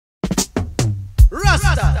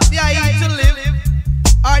Rasta, they I eat to live,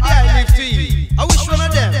 or they I live to eat. I wish one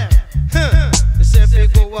of them. They say if you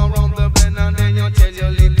go around the bend and then you tell your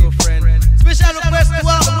little friend. Special request to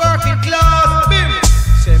our working class. Bim.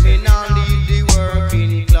 Say me now leave the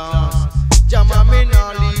working class. Jama me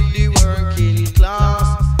now leave the working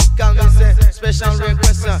class. Can we say special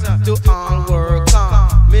request to all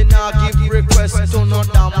workers? Me now give request to no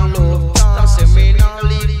damn love. Say me now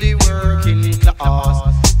leave the working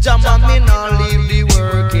class. Jama me now leave the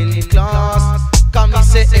working class. Can we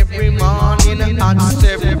say every morning at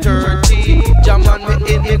 7:30? Jama me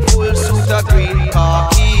in the full suit of green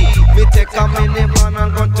khaki. Me take a minivan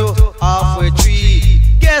and go to halfway tree.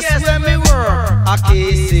 Guess where me work? A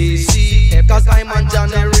KCC. Cause I'm on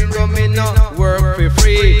Johnny Ringo, me no work for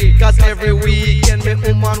free. Cause every weekend me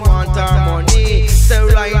woman want her money. So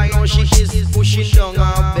right now she is pushing down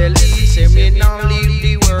her belly. Say me now leave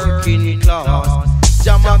the working class.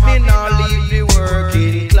 Jama me now leave the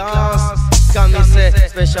working class. Can we say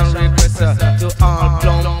special request to all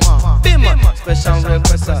plumber? Bim. Special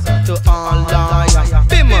request to all lawyer.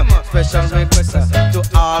 Bim. Special request to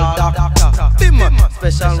all doctor. Bim.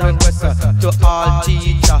 Special request to all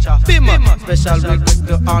teacher. Bim. Special request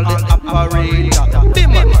to all the operator.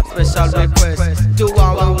 Bim. Special request to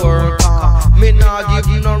all the worker. Me nah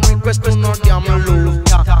give no request to no damn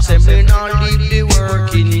looter. Say me nah leave the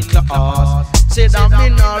working class. Say that me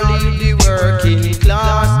nah leave the working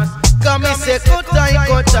class. Cause me say cut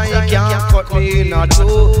I can't cut me in a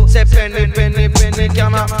two. Say penny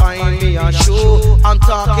cannot find me a show. I'm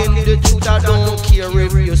talking the truth, I don't care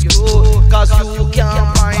if you screw. Cause you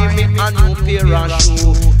can't buy me a new pair of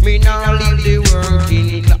shoe. Me nah leave the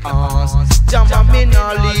working class. Jama me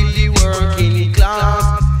nah leave the working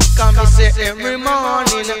class. Cause me say every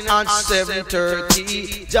morning at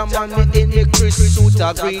 7:30. Jama me in the crisp suit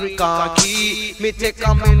of green khaki. Me take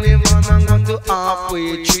a minivan and go to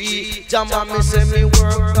halfway tree. Jama me say me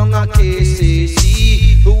work down a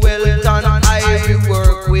KCC. Well done, I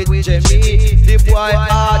work with Jimmy. The boy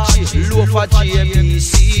Archie, loafer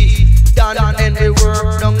JBC. Dan and they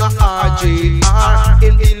work down a RJR.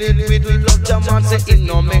 In dealing with love, Jama say it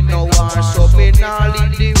no make no war. So me nah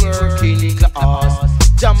leave the working class.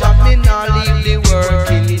 Jama me nah leave the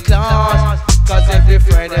working class. Cause every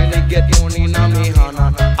Friday me get money in me hand.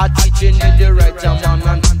 I teaching you the right Jama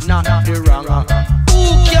and not the wrong. Who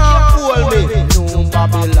can't fool me? No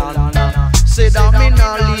Babylon. Say that me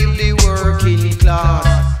nah leave the working class.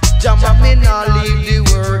 Jama me nah leave the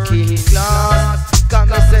working class. Can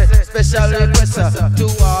me say special request to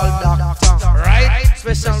all doctor, right?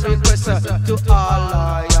 Special request to all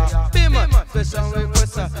lawyer. Bim. Special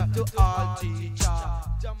request to all teacher.